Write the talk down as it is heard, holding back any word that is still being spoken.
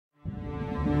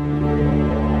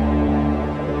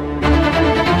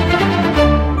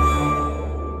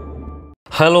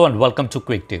Hello and welcome to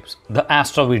Quick Tips, the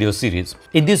Astra video series.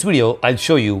 In this video, I'll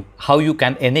show you how you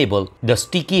can enable the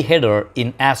sticky header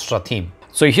in Astra theme.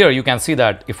 So here you can see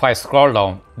that if I scroll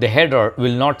down, the header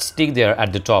will not stick there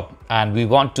at the top, and we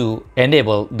want to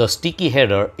enable the sticky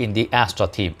header in the Astra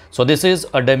theme. So this is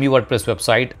a dummy WordPress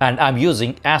website and I'm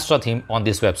using Astra theme on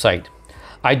this website.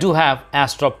 I do have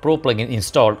Astra Pro plugin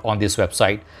installed on this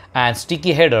website, and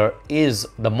sticky header is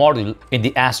the module in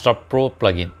the Astra Pro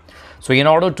plugin. So in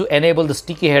order to enable the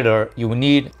sticky header, you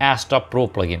need Astra Pro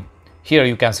plugin. Here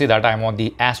you can see that I'm on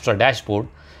the Astra dashboard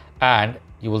and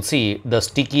you will see the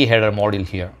sticky header module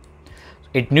here.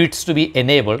 It needs to be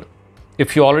enabled.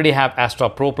 If you already have Astra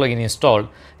Pro plugin installed,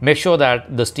 make sure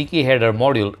that the sticky header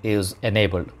module is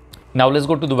enabled. Now let's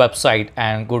go to the website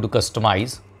and go to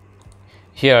customize.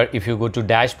 Here, if you go to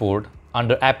dashboard,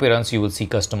 under appearance, you will see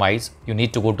customize. You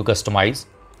need to go to customize.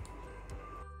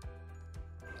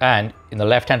 And in the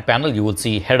left hand panel, you will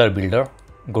see header builder.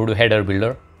 Go to header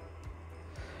builder.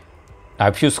 Now,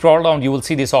 if you scroll down, you will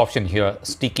see this option here,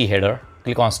 sticky header.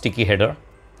 Click on sticky header.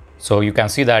 So you can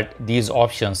see that these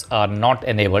options are not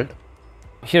enabled.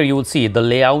 Here you will see the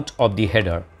layout of the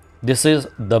header. This is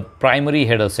the primary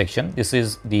header section. This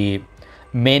is the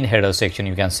main header section,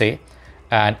 you can say.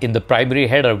 And in the primary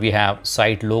header, we have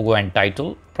site logo and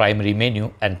title, primary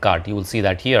menu and cart. You will see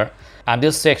that here. And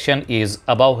this section is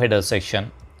above header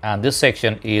section, and this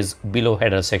section is below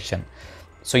header section.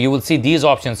 So you will see these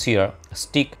options here,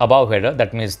 stick above header.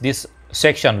 That means this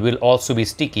section will also be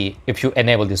sticky if you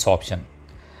enable this option.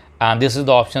 And this is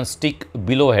the option stick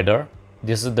below header.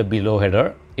 This is the below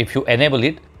header. If you enable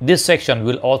it, this section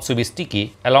will also be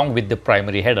sticky along with the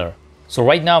primary header. So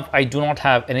right now I do not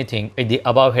have anything in the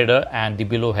above header and the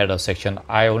below header section.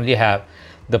 I only have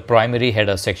the primary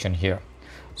header section here.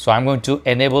 So I'm going to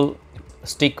enable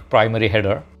stick primary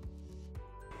header.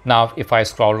 Now if I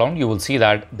scroll down, you will see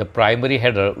that the primary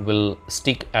header will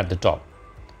stick at the top.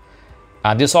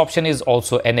 And this option is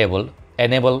also enabled,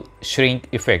 enable shrink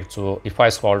effect. So if I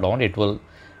scroll down, it will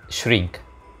shrink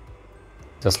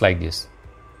just like this.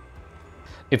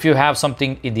 If you have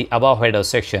something in the above header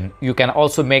section, you can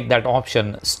also make that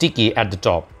option sticky at the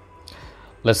top.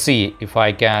 Let's see if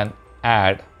I can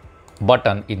add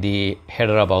button in the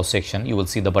header above section. You will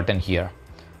see the button here.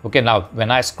 Okay, now when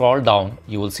I scroll down,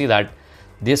 you will see that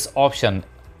this option,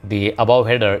 the above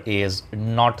header, is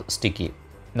not sticky.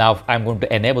 Now I'm going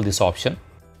to enable this option.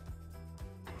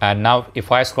 And now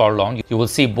if I scroll down, you will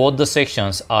see both the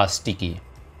sections are sticky.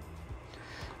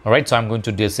 All right, so I'm going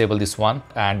to disable this one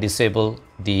and disable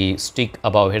the stick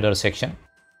above header section.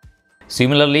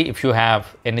 Similarly, if you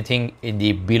have anything in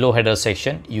the below header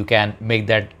section, you can make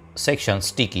that section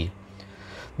sticky.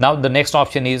 Now the next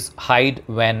option is hide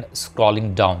when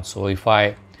scrolling down. So if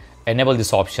I enable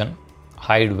this option,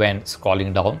 hide when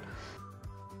scrolling down,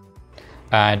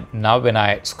 and now when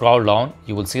I scroll down,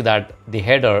 you will see that the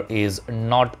header is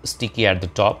not sticky at the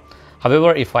top.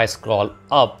 However, if I scroll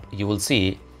up, you will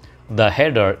see the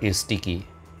header is sticky.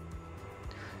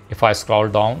 If I scroll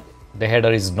down, the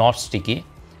header is not sticky.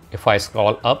 If I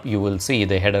scroll up, you will see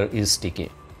the header is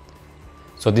sticky.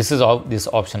 So this is how this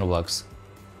option works.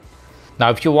 Now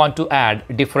if you want to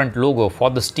add different logo for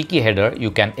the sticky header,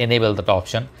 you can enable that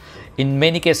option. In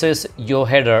many cases, your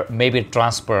header may be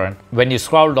transparent. When you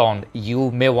scroll down,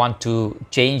 you may want to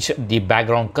change the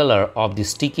background color of the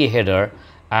sticky header,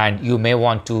 and you may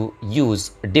want to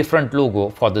use a different logo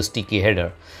for the sticky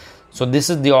header. So this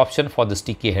is the option for the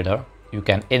sticky header. You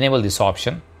can enable this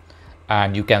option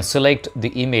and you can select the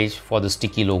image for the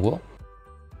sticky logo.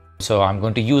 So I'm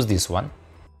going to use this one.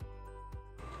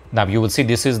 Now you will see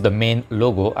this is the main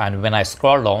logo, and when I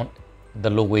scroll down, the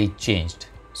logo is changed.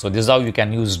 So this is how you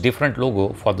can use different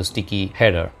logo for the sticky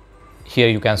header. Here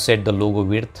you can set the logo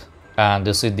width, and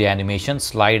this is the animation,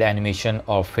 slide animation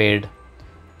or fade.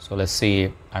 So let's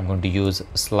see, I'm going to use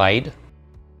slide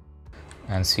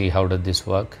and see how does this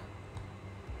work.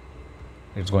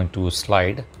 It's going to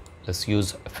slide. Let's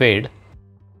use fade.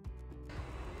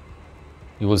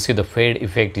 You will see the fade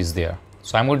effect is there.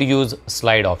 So I'm going to use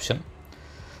slide option.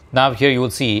 Now here you will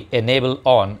see enable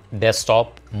on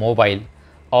desktop, mobile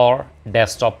or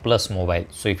desktop plus mobile.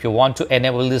 So if you want to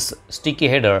enable this sticky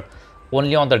header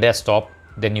only on the desktop,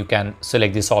 then you can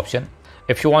select this option.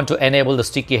 If you want to enable the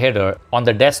sticky header on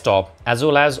the desktop as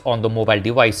well as on the mobile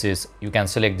devices, you can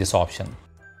select this option.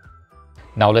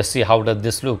 Now let's see how does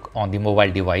this look on the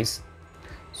mobile device.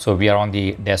 So we are on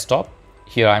the desktop.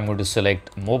 Here I'm going to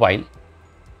select mobile.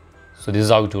 So this is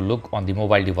how it will look on the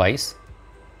mobile device.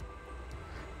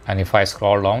 And if I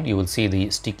scroll down, you will see the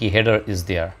sticky header is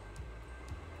there.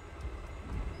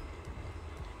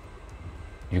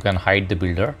 You can hide the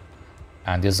builder,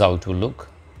 and this is how it will look.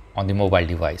 on the mobile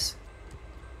device.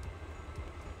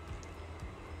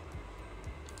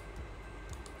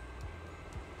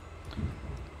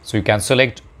 So you can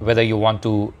select whether you want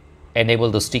to enable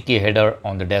the sticky header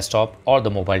on the desktop or the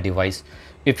mobile device.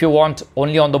 If you want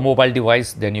only on the mobile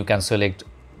device, then you can select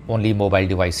only mobile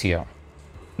device here.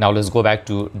 Now let's go back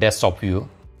to desktop view.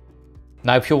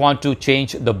 Now if you want to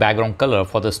change the background color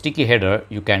for the sticky header,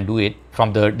 you can do it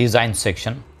from the design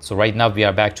section. So right now we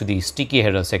are back to the sticky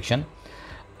header section,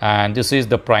 and this is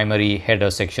the primary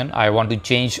header section. I want to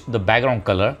change the background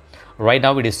color. Right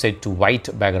now it is set to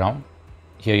white background.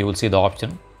 Here you will see the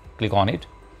option, click on it,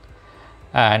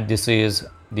 and this is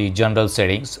the general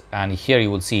settings, and here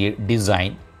you will see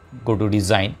design. Go to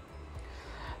design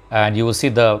and you will see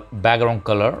the background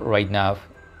color. Right now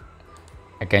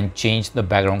I can change the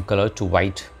background color to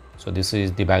white. So this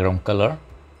is the background color,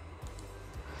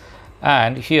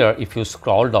 and here if you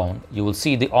scroll down you will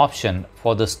see the option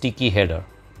for the sticky header.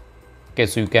 Okay,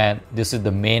 so you can, this is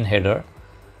the main header,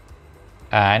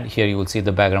 and here you will see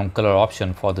the background color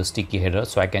option for the sticky header.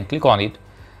 So I can click on it,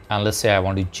 and let's say I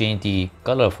want to change the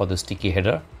color for the sticky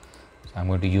header. So I'm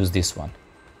going to use this one.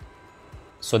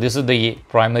 So this is the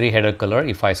primary header color.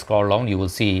 If I scroll down you will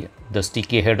see the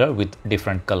sticky header with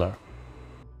different color.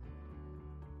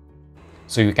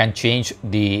 So you can change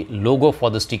the logo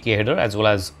for the sticky header, as well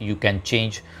as you can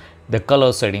change the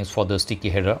color settings for the sticky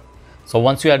header. So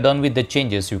once you are done with the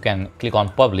changes, you can click on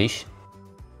publish,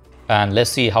 and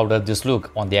let's see how does this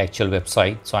look on the actual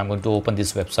website. So I'm going to open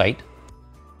this website.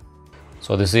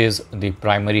 So this is the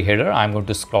primary header. I'm going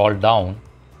to scroll down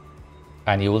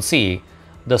and you will see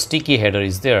the sticky header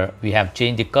is there. We have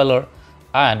changed the color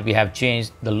and we have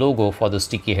changed the logo for the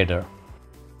sticky header.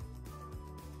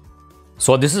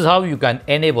 So this is how you can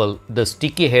enable the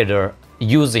sticky header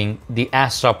using the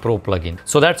Astra Pro plugin.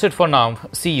 So that's it for now.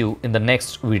 See you in the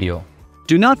next video.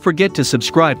 Do not forget to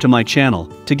subscribe to my channel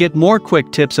to get more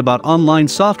quick tips about online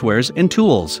softwares and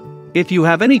tools. If you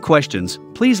have any questions,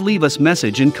 please leave us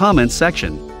message in comments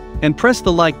section. And press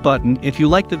the like button if you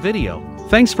like the video.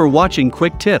 Thanks for watching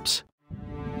Quick Tips.